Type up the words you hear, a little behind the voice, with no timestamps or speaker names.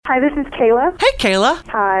Hi, this is Kayla. Hey, Kayla.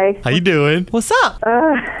 Hi. How you doing? What's up?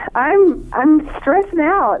 I'm stressing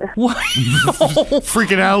out. What?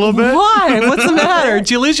 Freaking out a little bit? Why? What's the matter?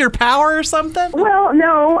 Did you lose your power or something? Well,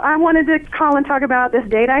 no, I wanted to call and talk about this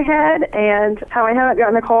date I had and how I haven't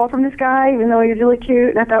gotten a call from this guy, even though he was really cute.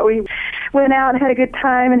 And I thought we went out and had a good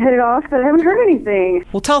time and hit it off, but I haven't heard anything.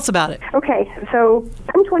 Well, tell us about it. Okay, so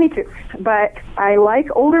I'm 22, but I like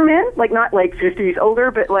older men, like not like 50s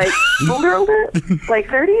older, but like older, like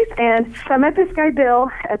 30s. And so I met this guy, Bill,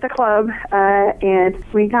 at the club, and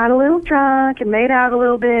we got a little drunk and made out a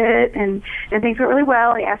little bit, and things went really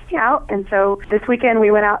well. He asked me out, and so this weekend we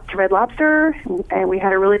went out to Red Lobster, and we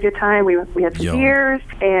had a really good time. We had some beers,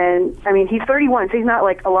 and I mean, he's 31, so he's not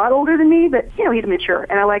like a lot older than me, but you know, he's mature,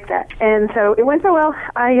 and I like that. And so it went so well.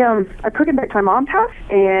 I took him back to my mom's house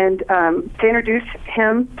and to introduce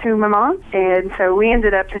him to my mom, and so we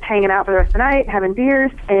ended up just hanging out for the rest of the night, having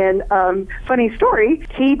beers. And funny story,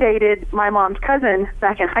 he dated my mom's cousin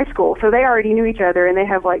back in high school, so they already knew each other, and they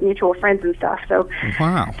have like mutual friends and stuff. So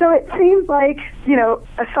Wow. So it seems like, you know,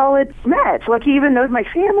 a solid match. Like he even knows my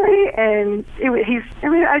family, and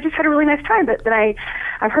I just had a really nice time. But then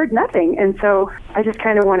I've heard nothing, and so I just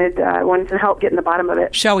kind of wanted some help getting the bottom of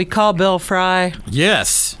it. Shall we call Bill Fry?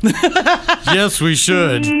 Yes. Yes, we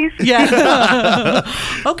should. Please? Yeah.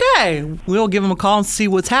 Okay. We'll give him a call and see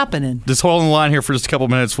what's happening. Just hold on the line here for just a couple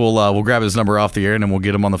minutes. We'll grab his number off the air, and then we'll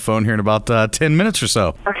get him on the phone here in about 10 minutes or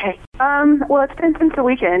so. Okay. Well, it's been since the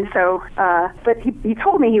weekend, so, but he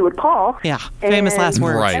told me he would call. Yeah. Famous last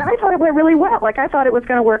words. Right. And I thought it went really well. Like, I thought it was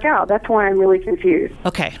going to work out. That's why I'm really confused.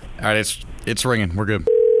 Okay. All right, it's ringing. We're good.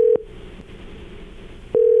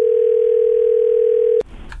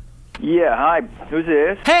 Yeah, hi. Who's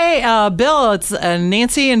this? Hey, Bill, it's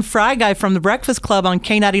Nancy and Fry Guy from the Breakfast Club on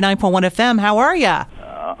K99.1 FM. How are ya?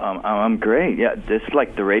 I'm great. Yeah, this is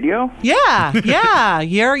like the radio? Yeah.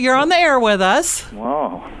 You're on the air with us.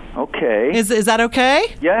 Whoa. Okay. Is that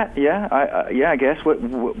okay? Yeah. I guess.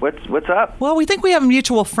 What's up? Well, we think we have a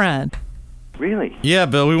mutual friend. Really? Yeah,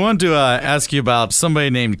 Bill, we wanted to ask you about somebody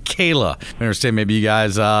named Kayla. I understand maybe you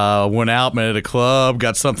guys went out, met at a club,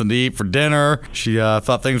 got something to eat for dinner. She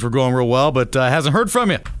thought things were going real well, but hasn't heard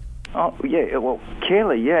from you. Oh, yeah. Well,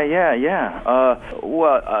 Kayla, yeah.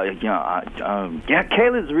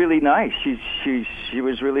 Kayla's really nice. She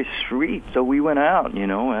was really sweet. So we went out, you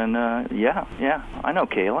know, and yeah, I know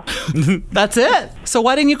Kayla. That's it. So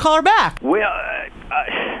why didn't you call her back? Well,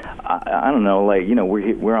 I don't know. Like, you know,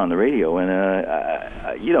 we're on the radio,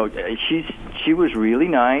 and you know, she was really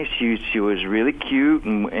nice. She was really cute,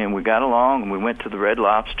 and we got along, and we went to the Red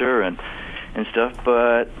Lobster and stuff.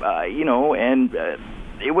 But you know, and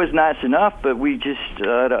it was nice enough. But we just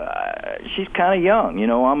she's kind of young. You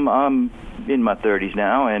know, I'm in my 30s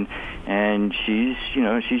now, and she's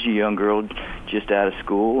a young girl just out of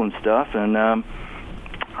school and stuff, and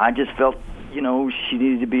I just felt, you know, she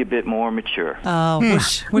needed to be a bit more mature. Oh,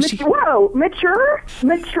 was she? Whoa, mature?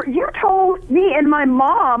 You told me and my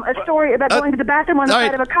mom a story about going to the bathroom on the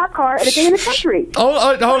side of a cop car at a day in the country.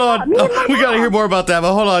 Hold on. We got to hear more about that,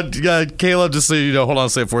 but hold on. Caleb, just so you know, hold on a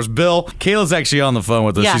second for us. Bill, Kayla's actually on the phone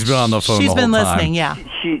with us. Yeah, she's been on the phone the whole time. She's been listening, yeah.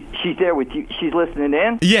 She's there with you. She's listening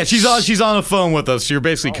in? Yeah, she's on the phone with us. You're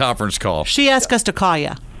basically conference call. She asked us to call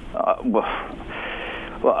you. Well,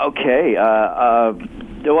 okay.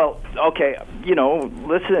 Okay. You know,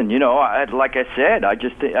 listen. You know, like I said, I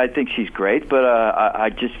think she's great. But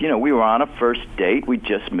I just, you know, we were on a first date. We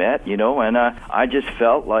just met. You know, and I just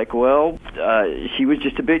felt like, well, she was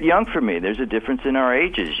just a bit young for me. There's a difference in our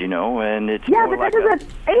ages, you know, and it's yeah, more but like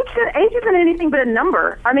age isn't anything but a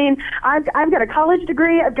number. I mean, I've got a college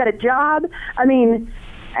degrry. I've got a job. I mean.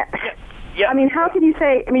 Yeah. I mean, how can you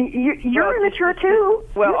say? I mean, you're immature too.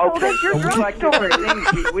 Well, you okay. Your So drunk story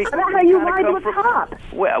about how you lied to a cop.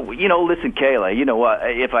 Well, you know, listen, Kayla. You know what?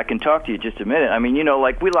 If I can talk to you just a minute, I mean, you know,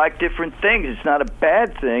 like we like different things. It's not a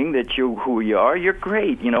bad thing that you're who you are. You're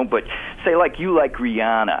great, you know. But say like you like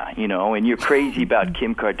Rihanna, you know, and you're crazy about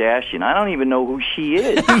Kim Kardashian. I don't even know who she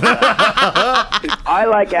is. I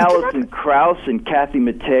like Alison Krauss and Kathy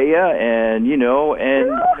Mattea, and you know,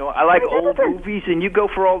 I like old movies, and you go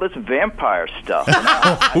for all this vampire stuff.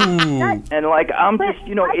 And like I'm just,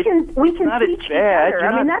 you know, it's not as bad.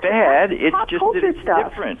 You're not bad. It's just that it's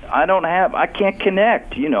different. I can't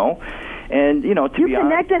connect, you know, and you know, to be honest. You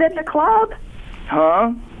connected at the club?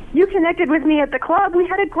 Huh? You connected with me at the club. We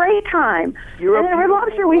had a great time. And at Red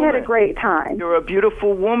Lobster, we had a great time. You're a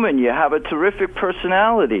beautiful woman. You have a terrific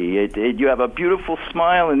personality. You have a beautiful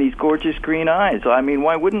smile and these gorgeous green eyes. I mean,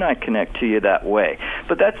 why wouldn't I connect to you that way?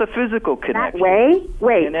 But that's a physical connection. That way?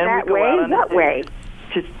 Wait, and then that we go way? out on What way?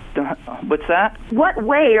 Just What's that? What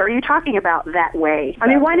way are you talking about that way? I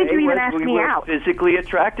mean, why did you even ask we me were out? Physically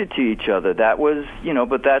attracted to each other. That was,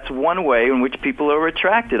 but that's one way in which people are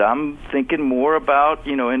attracted. I'm thinking more about,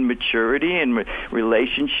 in maturity and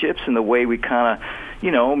relationships and the way we kind of,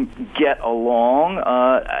 get along.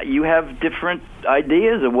 You have different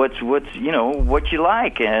ideas of what you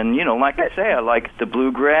like, and like I say, I like the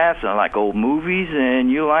bluegrass, I like old movies,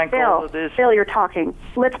 and you like all of this. Bill, you're talking.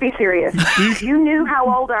 Let's be serious. You knew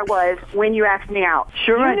how old I was when you asked me out.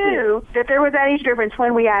 Sure, I did. You knew that there was that age difference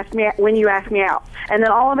when you asked me out, and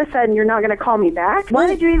then all of a sudden you're not going to call me back. Why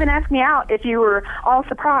did you even ask me out if you were all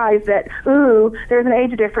surprised that there's an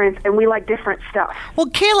age difference and we like different stuff? Well,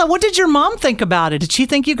 Kayla, what did your mom think about it? Did she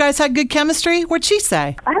think you guys had good chemistry? What'd she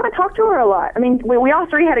say? I haven't talked to her a lot. I mean, we all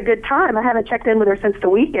three had a good time. I haven't checked in with her since the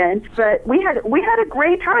weekend, but we had a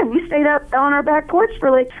great time. We stayed up on our back porch for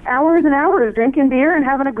like hours and hours drinking beer and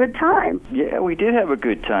having a good time. Yeah, we did have a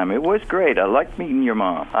good time. It was great. I liked meeting your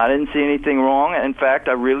mom. I didn't see anything wrong. In fact,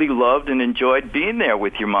 I really loved and enjoyed being there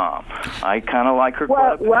with your mom. I kind of like her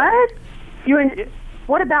quite a bit. What?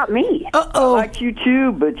 What about me? Uh-oh. I like you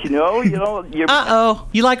too, but you're... Uh-oh.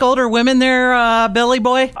 You like older women there, Billy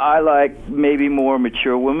boy? I like maybe more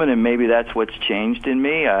mature women, and maybe that's what's changed in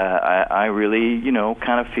me. I really,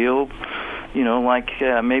 kind of feel, like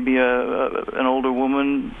maybe an older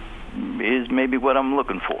woman is maybe what I'm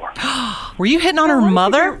looking for. Were you hitting on her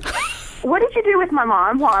mother? What did you do with my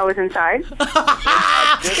mom while I was inside?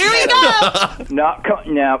 Here we go.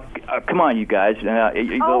 Come on, you guys. You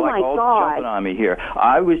jumping on me here.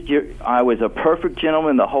 I was a perfect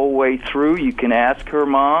gentleman the whole way through. You can ask her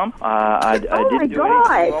mom. I didn't do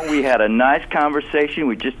anything wrong. We had a nice conversation.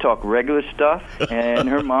 We just talked regular stuff, and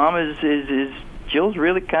her mom is Jill's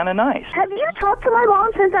really kind of nice. Have you talked to my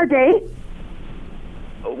mom since our date?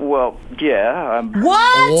 Well, yeah.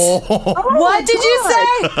 What? What did you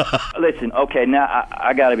say? Listen, okay, now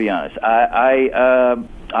I got to be honest.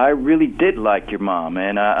 I really did like your mom,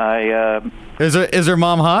 and Is her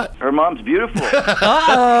mom hot? Her mom's beautiful.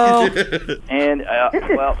 Uh-oh. And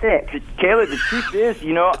Kayla, the truth is,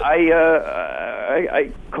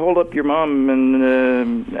 I called up your mom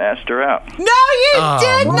and asked her out. No, you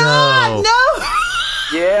did not. No.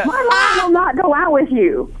 Yeah. My mom will not go out with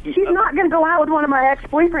you. She's not going to go out with one of my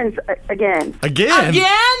ex-boyfriends again. Again?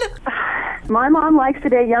 My mom likes to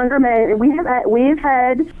date younger men. We've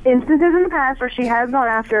had instances in the past where she has gone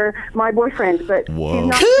after my boyfriends, but she's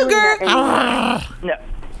not doing that anymore. No.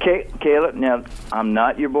 Kayla, now, I'm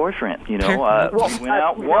not your boyfriend, we went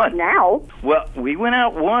out once. Now? Well, we went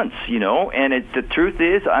out once, and the truth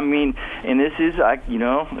is, I mean, and this is,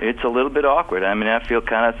 it's a little bit awkward. I mean, I feel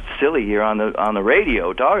kind of silly here on the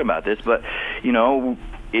radio talking about this, but,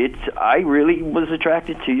 I really was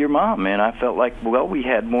attracted to your mom, and I felt like, we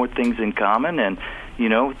had more things in common, and,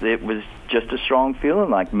 it was just a strong feeling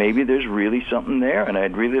like maybe there's really something there, and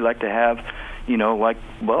I'd really like to have,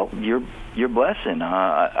 your blessing.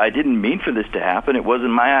 I didn't mean for this to happen. It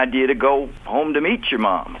wasn't my idea to go home to meet your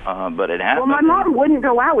mom, but it happened. Well, my mom wouldn't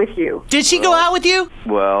go out with you. Did she go out with you?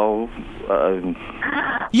 Well,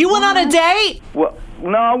 you went on a date? Well,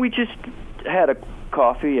 no, we just had a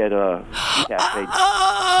coffee at a cafe.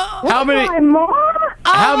 How many? My mom?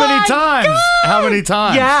 How many times? God. How many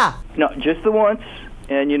times? Yeah. No, just the once.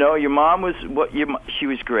 And your mom was she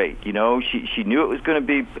was great. She knew it was going to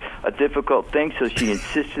be a difficult thing, so she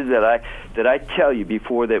insisted that I tell you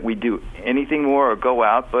before that we do anything more or go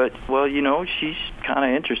out. But she's kind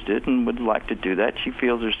of interested and would like to do that. She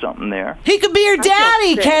feels there's something there. He could be your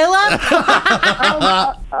daddy, Kayla.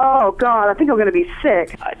 Oh God, I think I'm going to be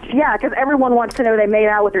sick. Yeah, because everyone wants to know they made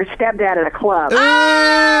out with their stepdad at a club.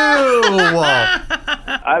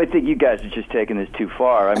 I would think you guys are just taking this too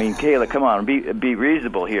far. I mean, Kayla, come on, be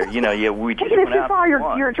reasonable here. We just went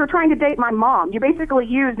out. You're trying to date my mom. You basically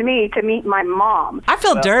used me to meet my mom. I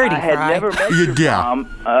feel dirty. I had never met your mom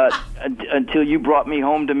until you brought me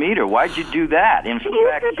home to meet her. Why'd you do that? She used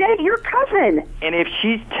to date your cousin. And if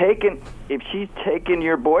she's taken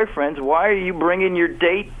your boyfriends, why are you bringing your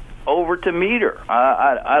date over to meet her?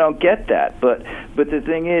 I don't get that. But the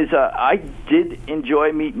thing is, I did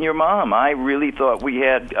enjoy meeting your mom. I really thought we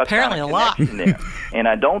had a connection there. And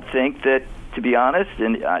I don't think that, to be honest,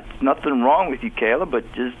 and nothing wrong with you, Kayla, but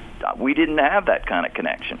just we didn't have that kind of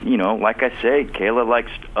connection. Like I say, Kayla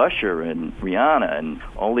likes Usher and Rihanna and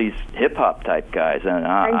all these hip-hop type guys. And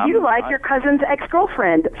you like your cousin's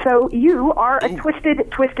ex-girlfriend. So you are a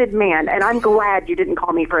twisted man, and I'm glad you didn't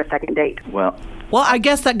call me for a second date. Well, I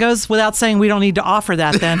guess that goes without saying. We don't need to offer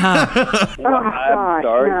that then, huh? I'm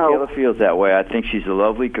sorry Kayla feels that way. I think she's a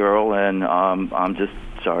lovely girl, and I'm just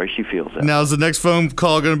sorry she feels that. Now, is the next phone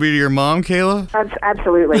call going to be to your mom, Kayla?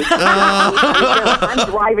 Absolutely. I'm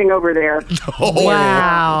driving over there.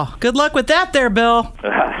 Wow. Good luck with that there, Bill.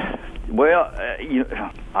 Well,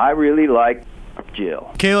 I really like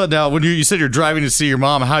Jill. Kayla, now, when you said you're driving to see your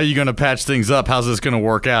mom, how are you going to patch things up? How's this going to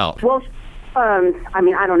work out? Well, I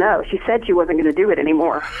mean, I don't know. She said she wasn't going to do it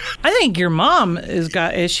anymore. I think your mom has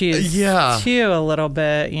got issues too a little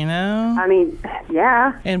bit, you know? I mean,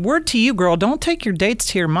 yeah. And word to you, girl, don't take your dates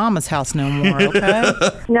to your mama's house no more, okay?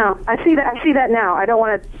 No, I see that now. I don't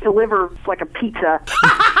want to deliver like a pizza.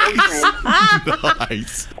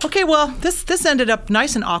 Nice. Okay, well, this ended up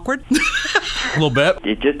nice and awkward. A little bit.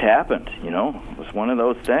 It just happened, It was one of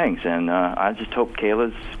those things, and I just hope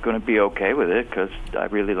Kayla's going to be okay with it because I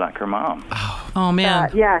really like her mom. Oh, man.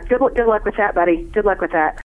 Yeah, good luck with that, buddy. Good luck with that.